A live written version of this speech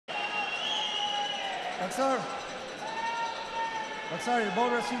Thanks, sir. But sir, you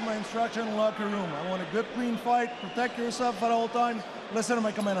both received my instruction in the locker room. I want a good, clean fight. Protect yourself at all time. Listen to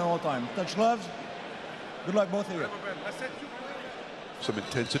my command at all time. Touch gloves. Good luck, both of you. Some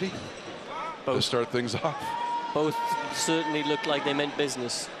intensity to start things off. Both certainly looked like they meant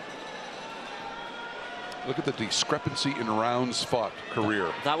business. Look at the discrepancy in rounds fought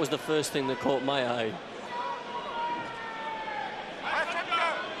career. That was the first thing that caught my eye.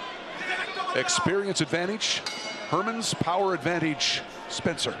 Experience advantage, Hermans. Power advantage,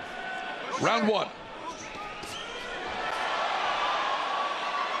 Spencer. Round one.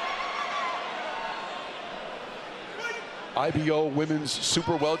 IBO women's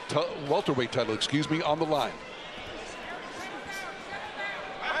super welterweight title, excuse me, on the line.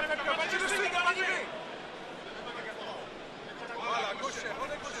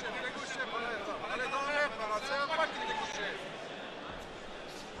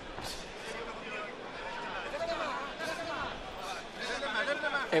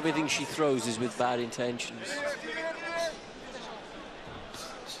 Everything she throws is with bad intentions.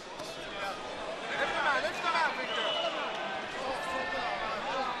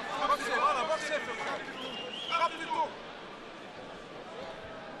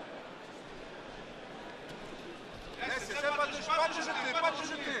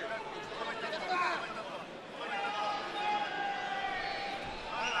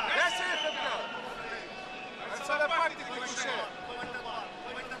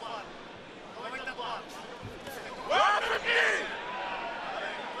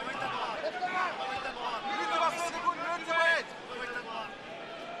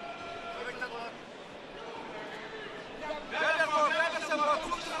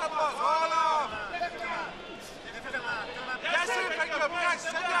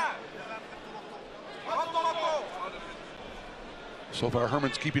 So far,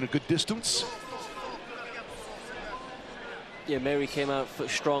 Hermans keeping a good distance. Yeah, Mary came out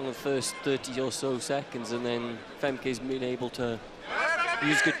strong in the first 30 or so seconds, and then Femke's been able to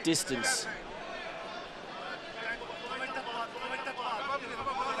use good distance.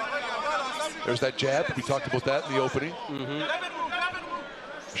 There's that jab. We talked about that in the opening.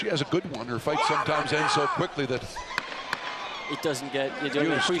 She has a good one. Her fights sometimes end so quickly that it doesn't get, you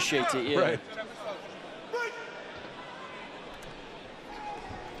don't appreciate it, yeah. Right.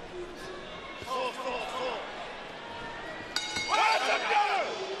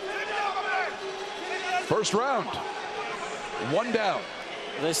 First round, one down.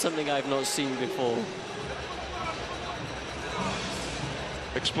 There's something I've not seen before.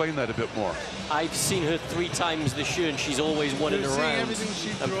 Explain that a bit more. I've seen her 3 times this year, and she's always won in a round.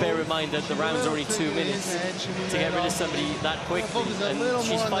 And bear in mind that the round's only 2 minutes. To get rid of somebody that quickly, and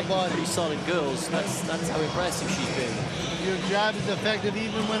she's fighting pretty solid girls. That's how impressive she's been. Your jab is effective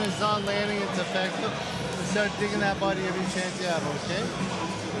even when it's not landing. It's effective. Start digging that body every chance you have. Okay.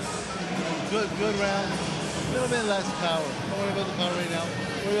 Good round. A little bit less power. Don't worry about the power right now.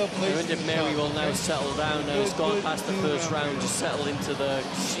 Worry about placing. Mary will now settle down. Now it's gone past the first round, just settle into the.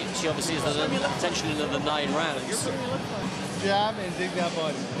 She obviously has potentially another 9 rounds. Jab and dig that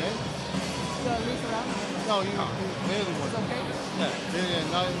body. Okay. No, you clearly won. It's okay.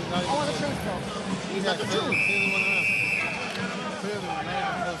 Yeah. Not I want the truth though. You got the truth. Clearly won the round. Clearly won. Not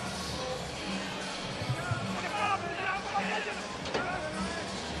even close.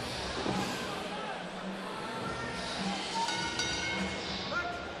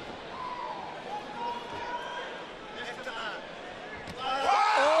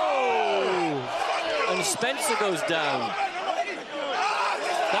 Spencer goes down.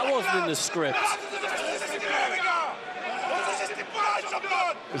 That wasn't in the script.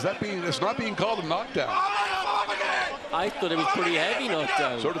 Is that being? It's not being called a knockdown. I thought it was pretty heavy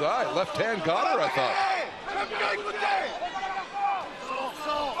knockdown. So did I. Left hand got her, I thought.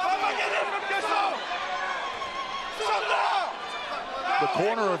 The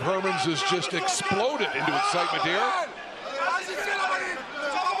corner of Hermans has just exploded into excitement here.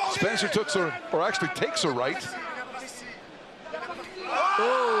 Spencer took her, or actually takes her right.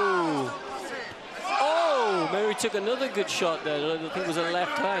 Oh, Mary took another good shot there. I think it was a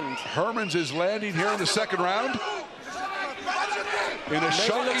left hand. Hermans is landing here in the second round. In a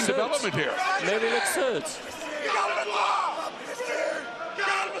shocking development here. Mary looks hurt.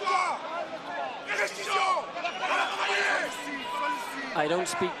 I don't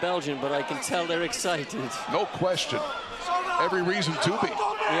speak Belgian, but I can tell they're excited. No question. Every reason to be.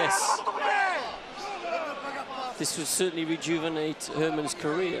 Yes. This would certainly rejuvenate Herman's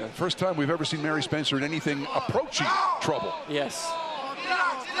career. First time we've ever seen Mary Spencer in anything approaching trouble. Yes.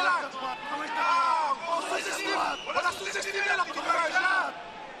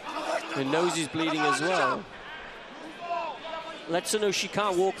 Her nose is bleeding as well. Lets her know she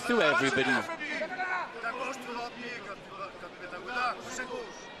can't walk through everybody.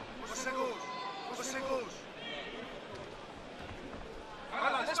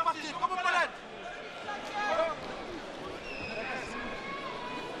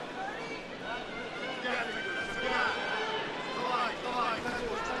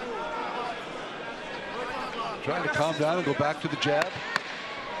 Trying to calm down and go back to the jab.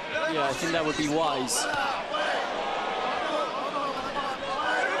 Yeah, I think that would be wise. Oh.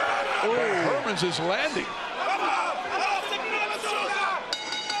 Hermans is landing.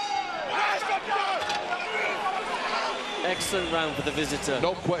 Excellent round for the visitor.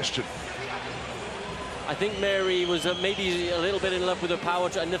 No question. I think Mary was maybe a little bit in love with her power.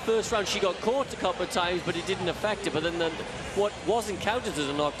 In the first round, she got caught a couple of times, but it didn't affect her. But then what wasn't counted as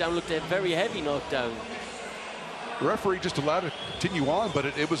a knockdown looked a very heavy knockdown. The referee just allowed it to continue on, but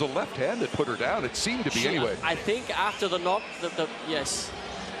it was a left hand that put her down. It seemed to be anyway. I think after the knock, yes.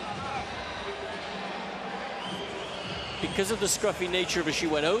 Because of the scruffy nature of it, she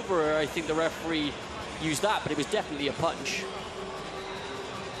went over her. I think the referee used that, but it was definitely a punch.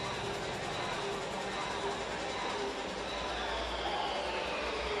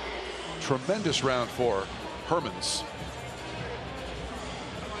 Tremendous round for Hermans.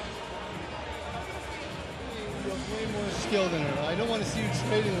 Way more skilled than her. I don't want to see you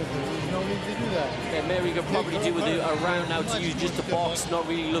trading with her. There's no need to do that. Yeah, Mary could probably do with a round now to use just a box, not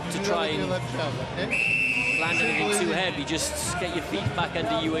really look to try and land anything too heavy. Just get your feet back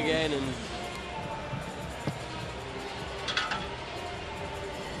under you again and.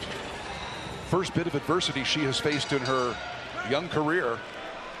 First bit of adversity she has faced in her young career.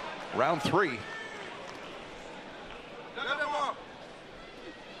 Round 3.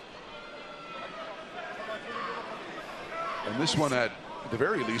 And this one, at the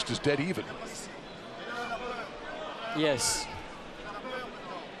very least, is dead even. Yes.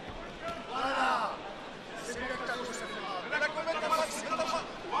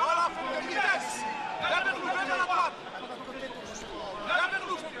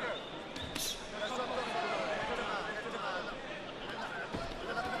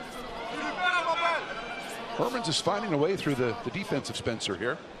 Hermans is finding a way through the defense of Spencer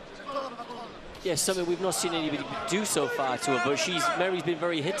here. Yes, something we've not seen anybody do so far to her, but Mary's been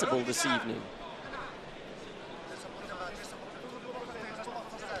very hittable this evening.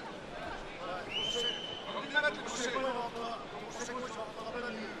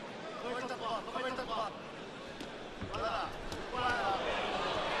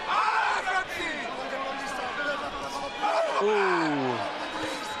 Ooh.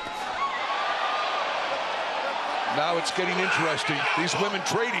 Now it's getting interesting. These women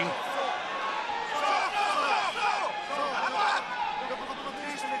trading.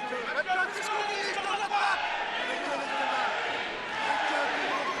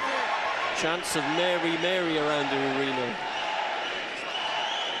 Chance of Mary around the arena.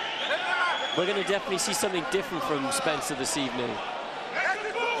 We're going to definitely see something different from Spencer this evening.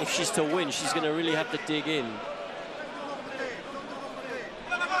 If she's to win, she's going to really have to dig in.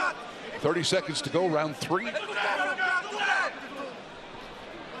 30 seconds to go, round 3.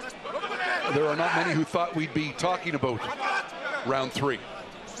 There are not many who thought we'd be talking about round 3.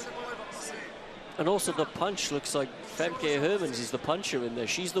 And also the punch looks like Femke Hermans is the puncher in there.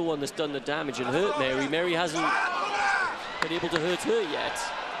 She's the one that's done the damage and hurt Mary. Mary hasn't been able to hurt her yet.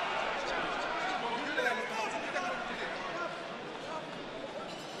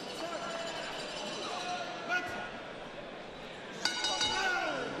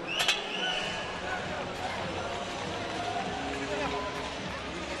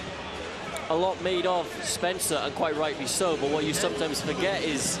 A lot made of Spencer, and quite rightly so, but what you sometimes forget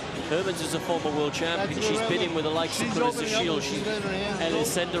is Hermans is a former world champion. She's been in with the likes of Clarissa Shields, Ellen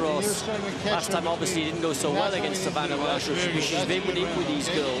Senderos. Last time, obviously, it didn't go so well against Savannah Marshall. She's been in with these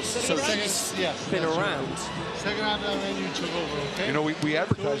girls, so she's been around. You know, we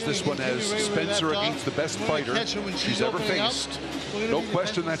advertise this one as Spencer against the best fighter she's ever faced. No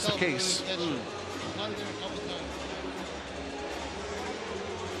question that's the case.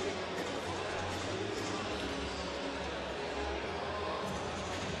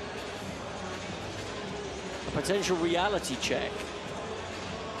 Potential reality check.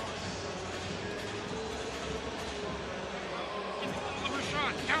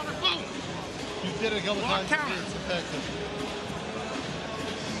 You did it a couple times. It's effective.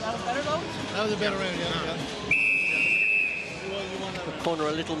 That was better though? That was a better round, yeah. The corner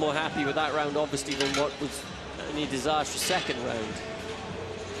a little more happy with that round, obviously, than what was any disastrous second round.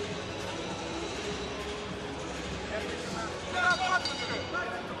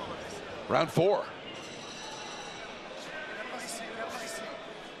 Round 4.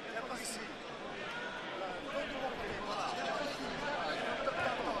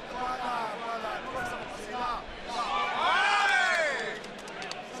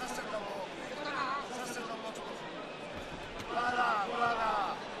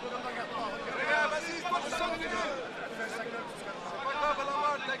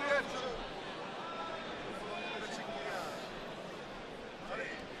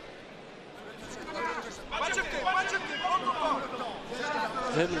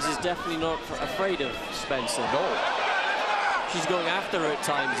 Hermans is definitely not afraid of Spencer. No. She's going after her at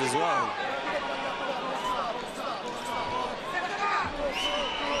times as well.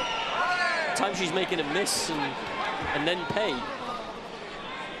 At times she's making a miss and then pay.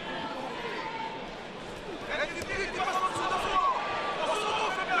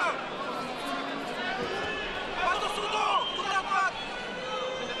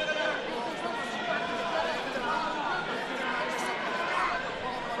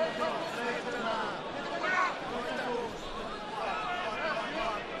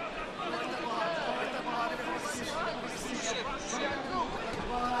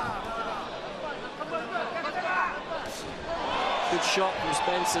 Good shot from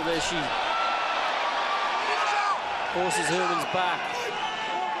Spencer there. She forces Hermans back.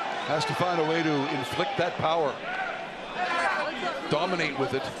 Has to find a way to inflict that power. Dominate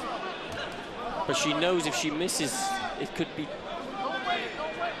with it. But she knows if she misses, it could be.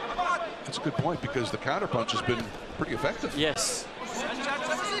 That's a good point, because the counterpunch has been pretty effective. Yes.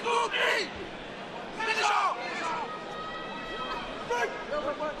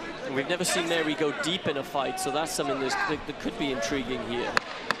 We've never seen Mary go deep in a fight, so that's something that could be intriguing here.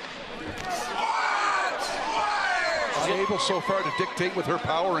 She's able so far to dictate with her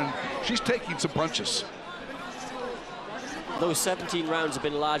power, and she's taking some punches. Those 17 rounds have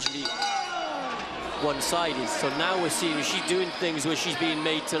been largely one-sided, so now we're seeing she's doing things where she's being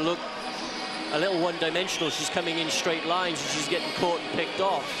made to look a little one-dimensional. She's coming in straight lines and she's getting caught and picked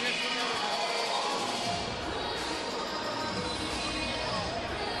off.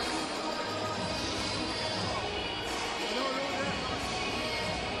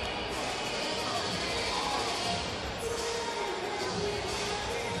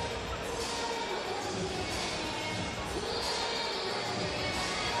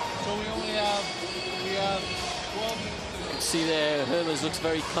 See there, Hermans looks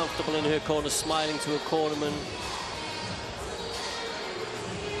very comfortable in her corner, smiling to her cornerman.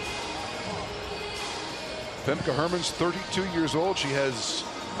 Femke Hermans, 32 years old. She has,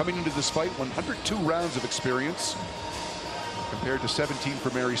 coming into this fight, 102 rounds of experience, compared to 17 for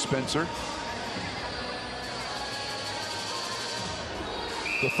Mary Spencer.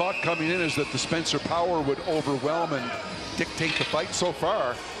 The thought coming in is that the Spencer power would overwhelm and dictate the fight. So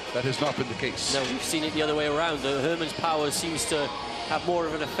far, that has not been the case. No, we've seen it the other way around. Hermans' power seems to have more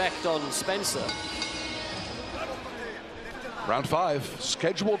of an effect on Spencer. Round 5,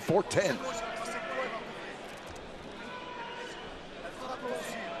 scheduled for 10.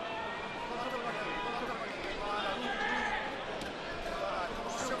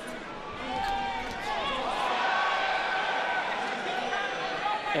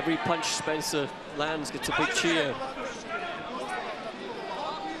 Every punch Spencer lands gets a big cheer.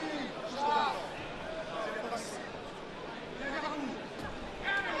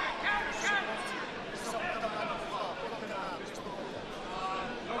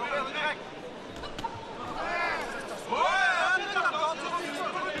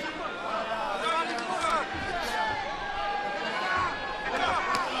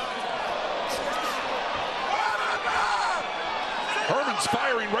 Hermans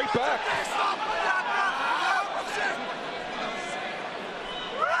firing right back.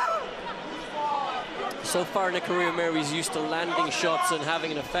 So far in her career, Mary's used to landing shots and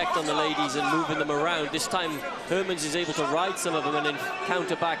having an effect on the ladies and moving them around. This time, Hermans is able to ride some of them and then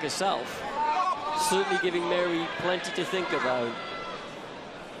counter back herself. Certainly giving Mary plenty to think about.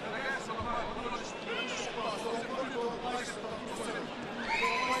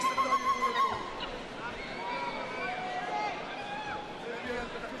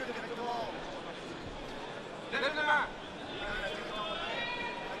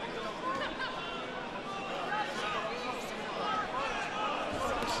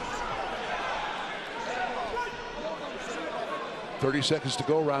 .30 seconds to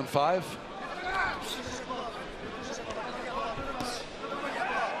go, round 5.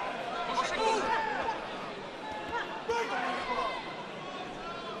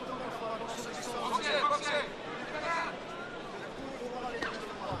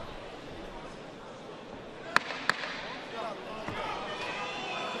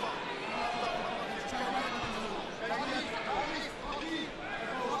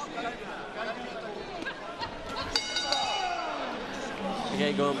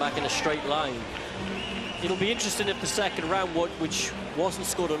 again, going back in a straight line. It'll be interesting if the second round, which wasn't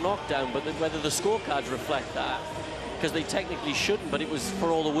scored a knockdown, but whether the scorecards reflect that. Because they technically shouldn't, but it was, for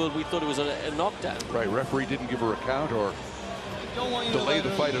all the world, we thought it was a knockdown. Right, referee didn't give her a count or delay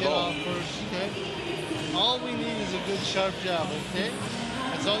the fight at all. First, okay? All we need is a good sharp jab, okay?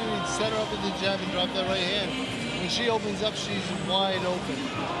 That's all you need. Set her up with the jab and drop that right hand. When she opens up, she's wide open.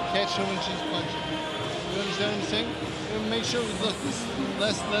 Catch her when she's punching. You understand what I'm saying? Make sure, look,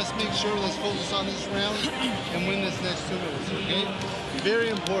 let's make sure, let's focus on this round and win this next 2 minutes, okay? Very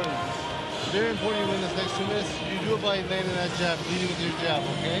important. Very important you win this next 2 minutes. You do it by landing that jab, leading with your jab,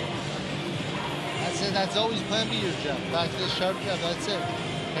 okay? That's it. That's always plan B, your jab. Back to the sharp jab, that's it.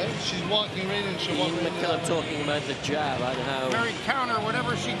 Okay? She's walking right in, she'll walk right in. McKillop talking about the jab and how... Very counter,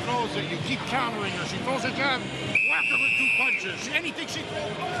 whatever she throws it, you keep countering her. She throws a jab, whack her with 2 punches. Anything she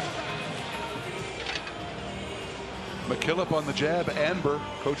throws. McKillop on the jab. Amber,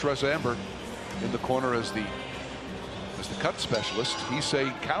 Coach Russ Amber, in the corner as the cut specialist. He's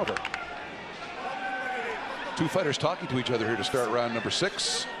saying counter. Two fighters talking to each other here to start round number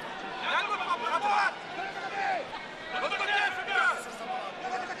 6.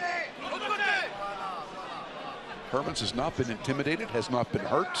 Hermans has not been intimidated, has not been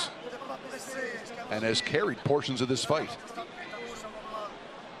hurt, and has carried portions of this fight.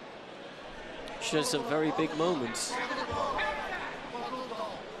 She has some very big moments.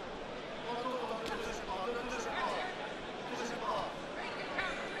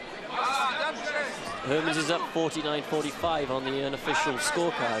 Hermans is up 49-45 on the unofficial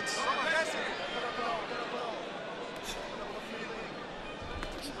scorecards.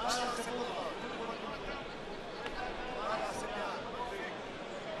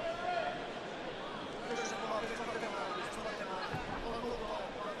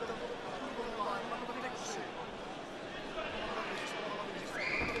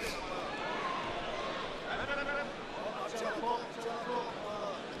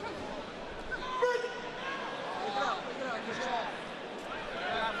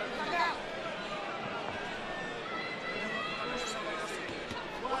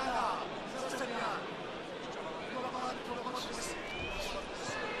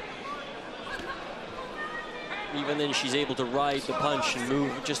 Even then, she's able to ride the punch and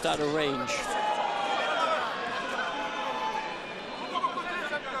move just out of range.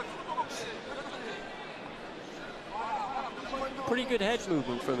 Pretty good head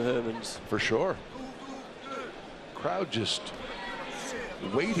movement from Hermans. For sure. Crowd just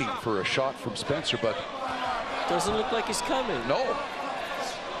waiting for a shot from Spencer, but... Doesn't look like it's coming. No.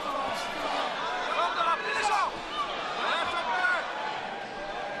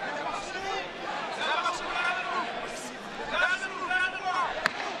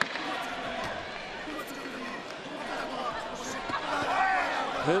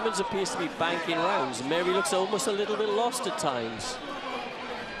 Hermans appears to be banking rounds. Mary looks almost a little bit lost at times.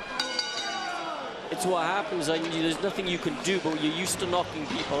 It's what happens. There's nothing you can do, but you're used to knocking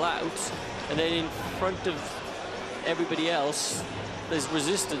people out, and then in front of everybody else, there's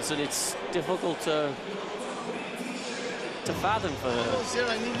resistance, and it's difficult to fathom for her. Well,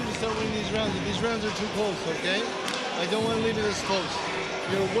 Sarah, I need you to start winning these rounds. If these rounds are too close, okay? I don't want to leave it this close.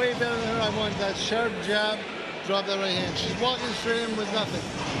 You're way better than her. I want that sharp jab. Drop that right hand. She's walking straight in with nothing.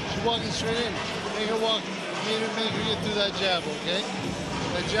 She's walking straight in. Make her walk. Make her get through that jab, okay?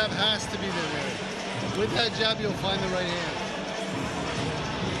 That jab has to be there, Mary. With that jab, you'll find the right hand.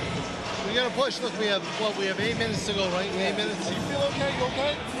 We gotta push. Look, we have 8 minutes to go, right? 8 minutes. You feel okay? You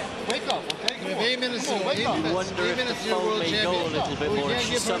okay? Wake up, okay? We have 8 minutes to go. 8 minutes. You wonder if the phone may go a little bit more if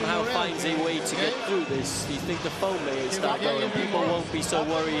she somehow finds a way to get through this. Do you think the phone may start going and people won't be so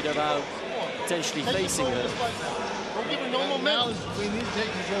worried about potentially facing her? Don't give her no momentum. We need to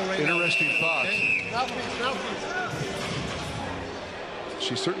take control right now. Interesting thought. Okay? Now, please.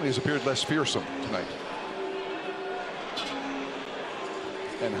 She certainly has appeared less fearsome tonight.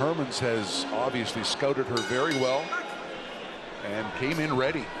 And Hermans has obviously scouted her very well and came in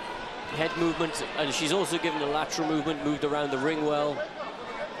ready. Head movement, and she's also given a lateral movement, moved around the ring well.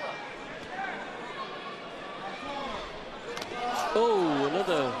 Oh,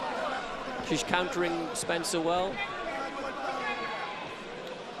 another. She's countering Spencer well.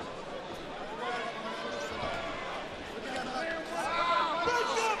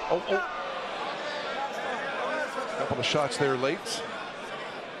 Oh. Couple of shots there late.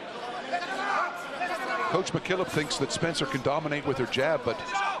 Coach McKillop thinks that Spencer can dominate with her jab, but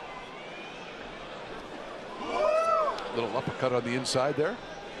a little uppercut on the inside there.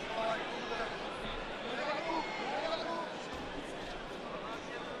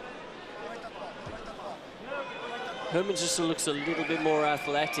 Hermans just looks a little bit more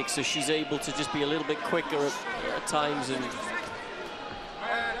athletic, so she's able to just be a little bit quicker at times, and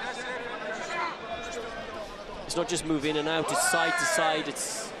it's not just move in and out, it's side to side,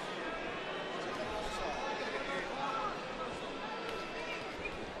 it's...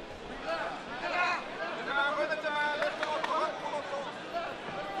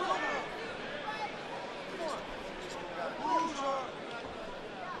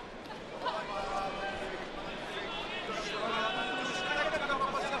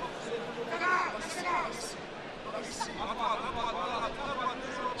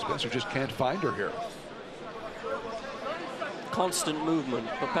 Spencer just can't find her here. Constant movement,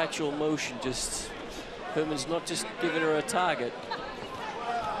 perpetual motion, just Hermans not just giving her a target.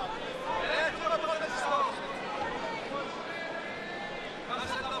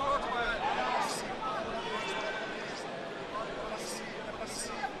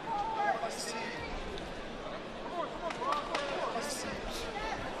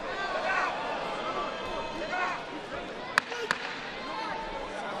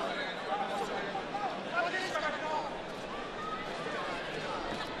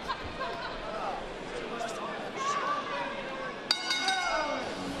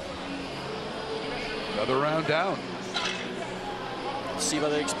 Another round down. See by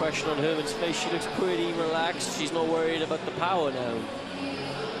the expression on Hermans' face, she looks pretty relaxed. She's not worried about the power now.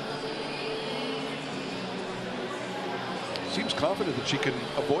 Seems confident that she can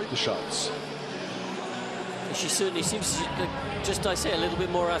avoid the shots. She certainly seems to, just I say, a little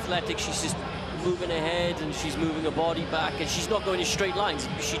bit more athletic. She's just moving ahead and she's moving her body back, and she's not going in straight lines.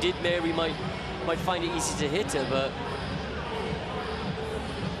 If she did, Mary might find it easy to hit her, but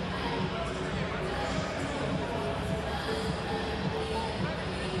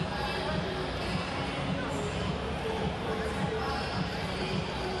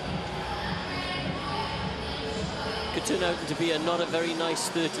could turn out to be not a very nice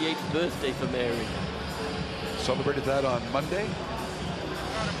 38th birthday for Mary. Celebrated that on Monday. You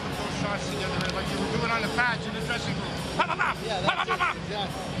gotta put those shots together like you were doing on the pads in the dressing room. Pa, pa, pa. Yeah, Pa, pa, pa, pa.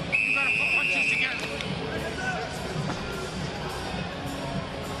 exactly. You gotta put punches together.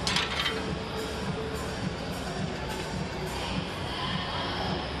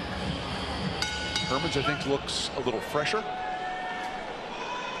 Hermans, I think, looks a little fresher.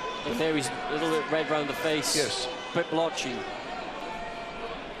 And Mary's a little bit red around the face. Yes. A bit blotchy.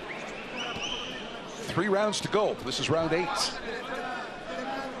 3 rounds to go. This is round 8.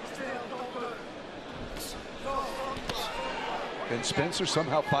 Can Spencer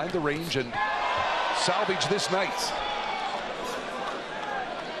somehow find the range and salvage this night?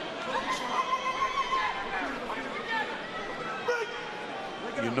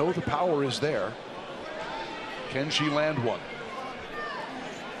 You know the power is there. Can she land one?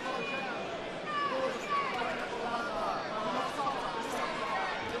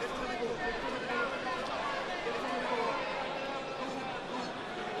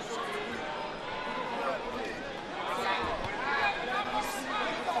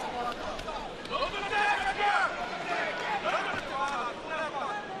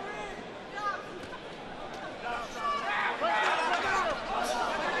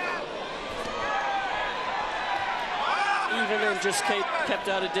 Just kept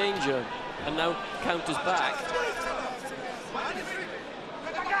out of danger and now counters back.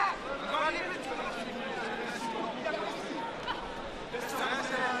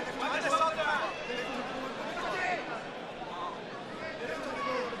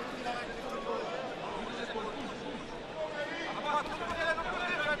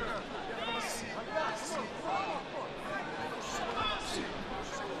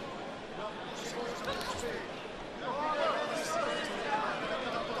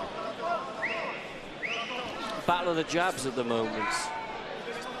 Battle of the jabs at the moment.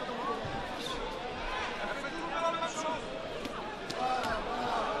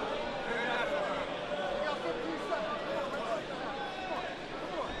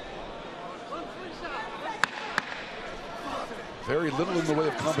 Very little in the way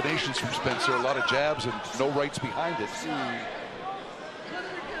of combinations from Spencer. A lot of jabs and no rights behind it.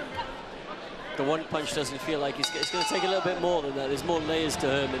 The one punch doesn't feel like it's going to take a little bit more than that. There's more layers to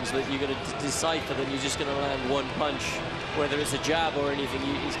Hermans that you're going to decipher than you're just going to land one punch. Whether it's a jab or anything,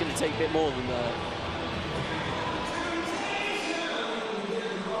 it's going to take a bit more than that.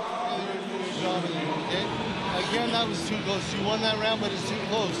 Okay? Again, that was too close. You won that round, but it's too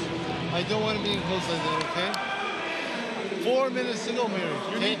close. I don't want to be in close like that, okay? 4 minutes to go, Mary.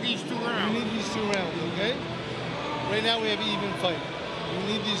 You need these 2 rounds. You need these 2 rounds, okay? Right now we have an even fight. You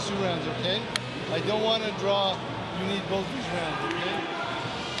need these 2 rounds, okay? I don't want to draw. You need both these rounds, okay?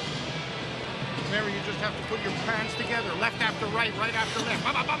 Mary, you just have to put your hands together. Left after right, right after left.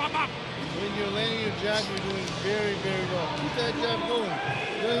 Bop, bop, bop, bop, bop. When you're landing your jab, you're doing very, very well. Keep that jab going.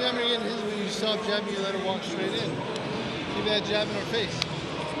 The only time you're getting hit is when you stop jabbing, you let her walk straight in. Keep that jab in her face.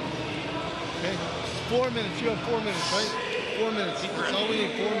 Okay? 4 minutes. You have 4 minutes, right? 4 minutes. That's all we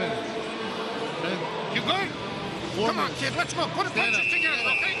need, 4 minutes. Okay? You good? Come on, kid, let's go. Put the punches together,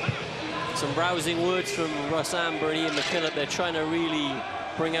 okay? Some rousing words from Russ Amber and Ian McKillop. They're trying to really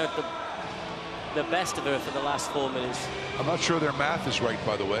bring out the best of her for the last 4 minutes. I'm not sure their math is right,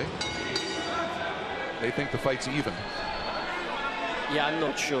 by the way. They think the fight's even. Yeah, I'm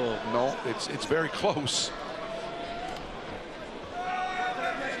not sure. No, it's very close.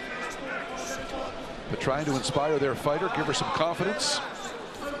 But trying to inspire their fighter, give her some confidence.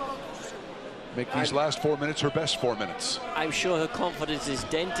 Make these last 4 minutes her best 4 minutes. I'm sure her confidence is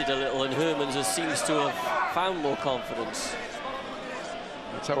dented a little, and Hermans seems to have found more confidence.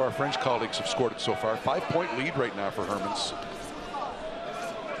 That's how our French colleagues have scored it so far. 5-point lead right now for Hermans.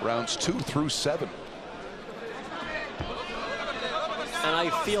 Rounds 2 through 7. And I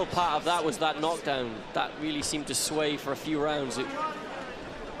feel part of that was that knockdown. That really seemed to sway for a few rounds.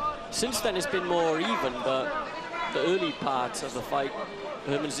 Since then, it's been more even, but the early part of the fight,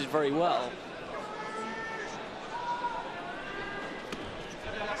 Hermans did very well.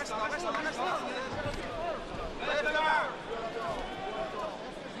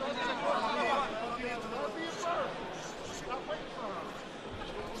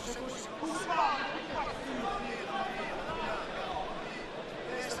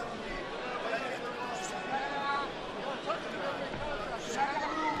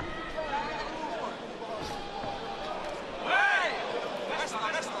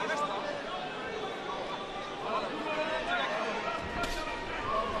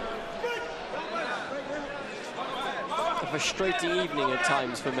 A frustrating evening at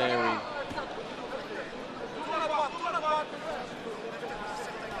times for Mary.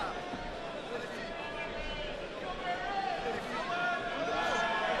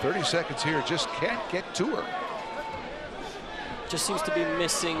 "30 seconds here, just can't get to her." Just seems to be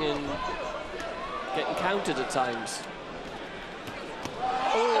missing and getting countered at times.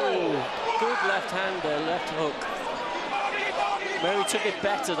 Oh, good left-hander, left hook. Mary took it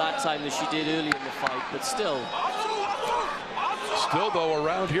better that time than she did early in the fight, but still. Still, though,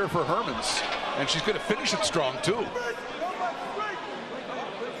 around here for Hermans. And she's going to finish it strong, too.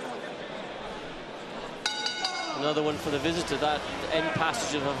 Another one for the visitor. That end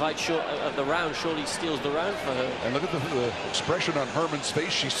passage of the fight of the round surely steals the round for her. And look at the expression on Hermans'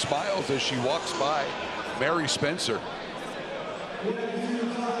 face. She smiles as she walks by Mary Spencer.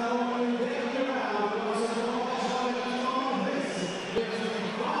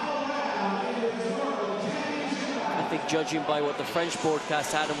 I think judging by what the French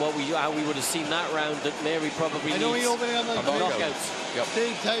broadcast had and how we would have seen that round, that Mary probably needs knockouts. Yep.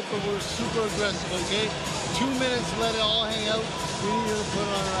 Stay tight, but we're super aggressive, okay? 2 minutes, let it all hang out. We need her to put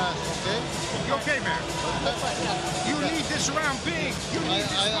it on her ass, okay? You okay, man? You need this round big. You need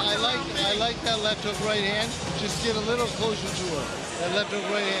I like that left hook right hand. Just get a little closer to her. That left hook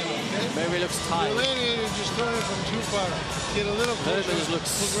right hand, okay? Mary looks tired. You're landing it and just throwing it from too far. Get a little closer. Hermans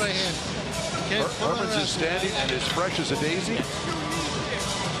looks... Hook right hand. Okay? Hermans is standing and as fresh as a daisy.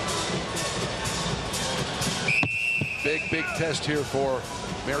 Big test here for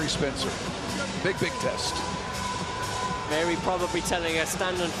Mary Spencer. Big test. Mary probably telling her,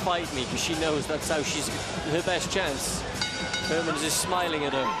 stand and fight me, because she knows that's how she's her best chance. Hermans is smiling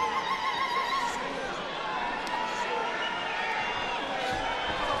at her.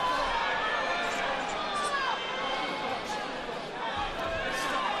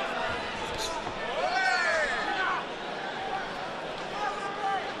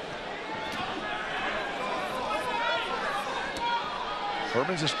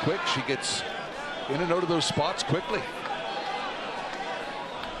 Hermans is quick. She gets in and out of those spots quickly.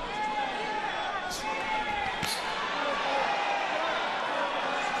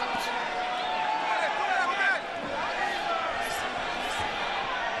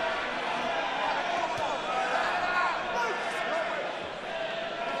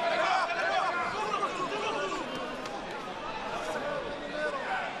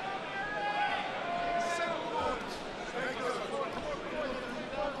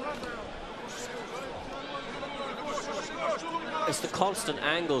 It's the constant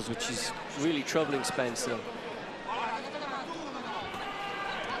angles which is really troubling Spencer.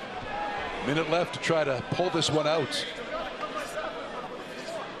 Minute left to try to pull this one out.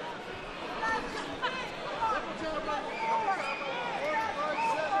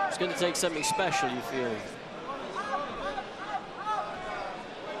 It's going to take something special, you feel?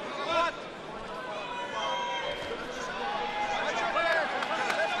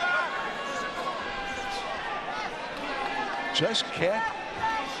 just can't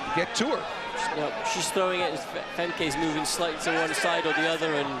get to her. No, she's throwing it as Femke's moving slightly to one side or the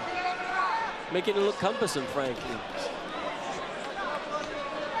other and making it look cumbersome, frankly.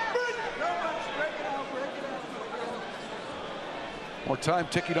 More time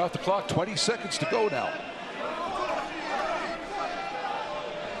ticking off the clock, 20 seconds to go now.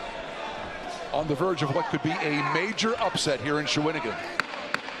 On the verge of what could be a major upset here in Shawinigan.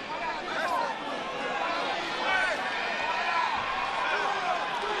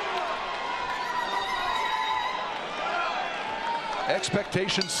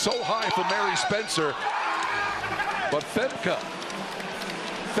 Expectations so high for Mary Spencer, but Femke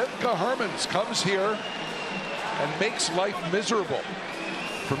Hermans comes here and makes life miserable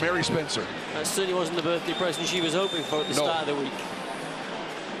for Mary Spencer. That certainly wasn't the birthday present she was hoping for at the start of the week.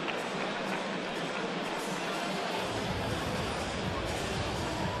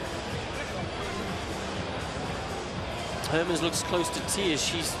 Hermans looks close to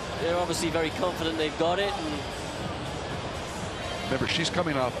tears. They're obviously very confident they've got it. And remember, she's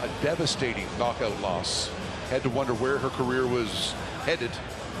coming off a devastating knockout loss. Had to wonder where her career was headed.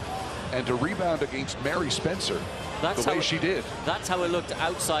 And to rebound against Mary Spencer the way she did. That's how it looked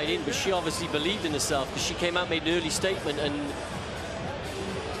outside in, but she obviously believed in herself because she came out, made an early statement, and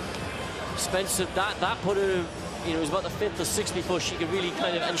Spencer, that put her, you know, it was about the 5th or 6th before she could really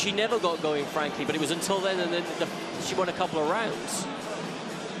kind of, and she never got going, frankly, but it was until then, and then she won a couple of rounds.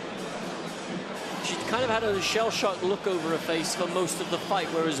 She kind of had a shell-shocked look over her face for most of the fight,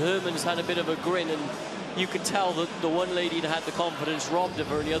 whereas Hermans had a bit of a grin, and you could tell that the one lady that had the confidence robbed of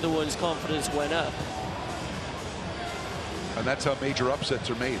her, and the other one's confidence went up. And that's how major upsets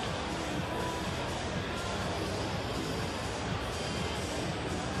are made.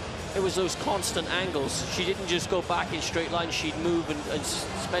 It was those constant angles. She didn't just go back in straight lines. She'd move, and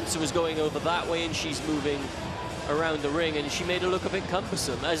Spencer was going over that way, and she's moving around the ring, and she made it look a bit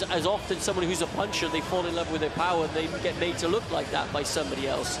cumbersome. As often someone who's a puncher, they fall in love with their power, and they get made to look like that by somebody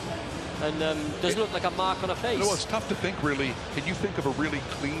else. And doesn't look like a mark on her face. You know, it's tough to think, really. Can you think of a really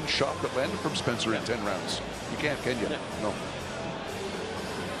clean shot that landed from Spencer in 10 rounds? You can't, can you? No.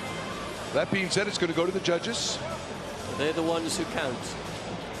 That being said, it's going to go to the judges. They're the ones who count.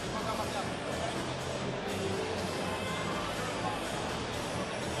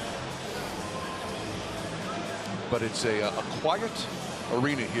 But it's a quiet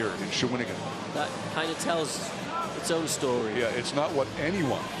arena here in Shawinigan. That kind of tells its own story. Yeah, it's not what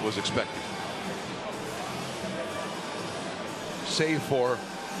anyone was expecting. Save for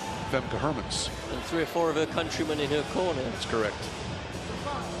Femke Hermans. And 3 or 4 of her countrymen in her corner. That's correct.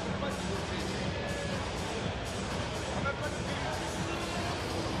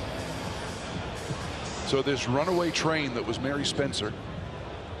 So this runaway train that was Mary Spencer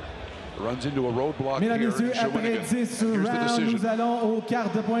runs into a roadblock here in Shawinigan. Here's the decision. Nous allons au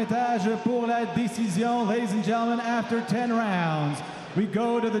quart de pointage pour la décision. Ladies and gentlemen, after 10 rounds, we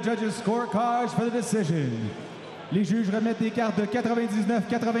go to the judges' scorecards for the decision. Les juges remettent des cartes de 99,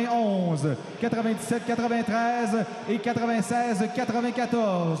 91, 97, 93 et 96,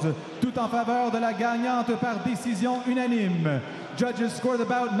 94, tout en faveur de la gagnante par décision unanime. Judges scored the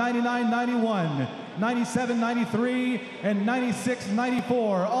bout 99-91, 97-93, and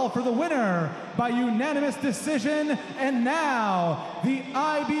 96-94, all for the winner by unanimous decision. And now, the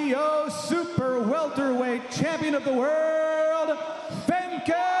IBO Super Welterweight Champion of the World,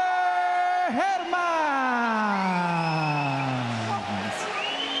 Femke Hermans.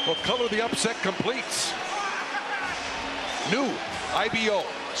 Well, color the upset completes. New IBO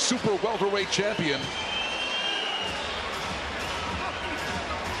Super Welterweight Champion.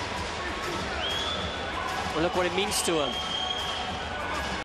 Well, look what it means to her.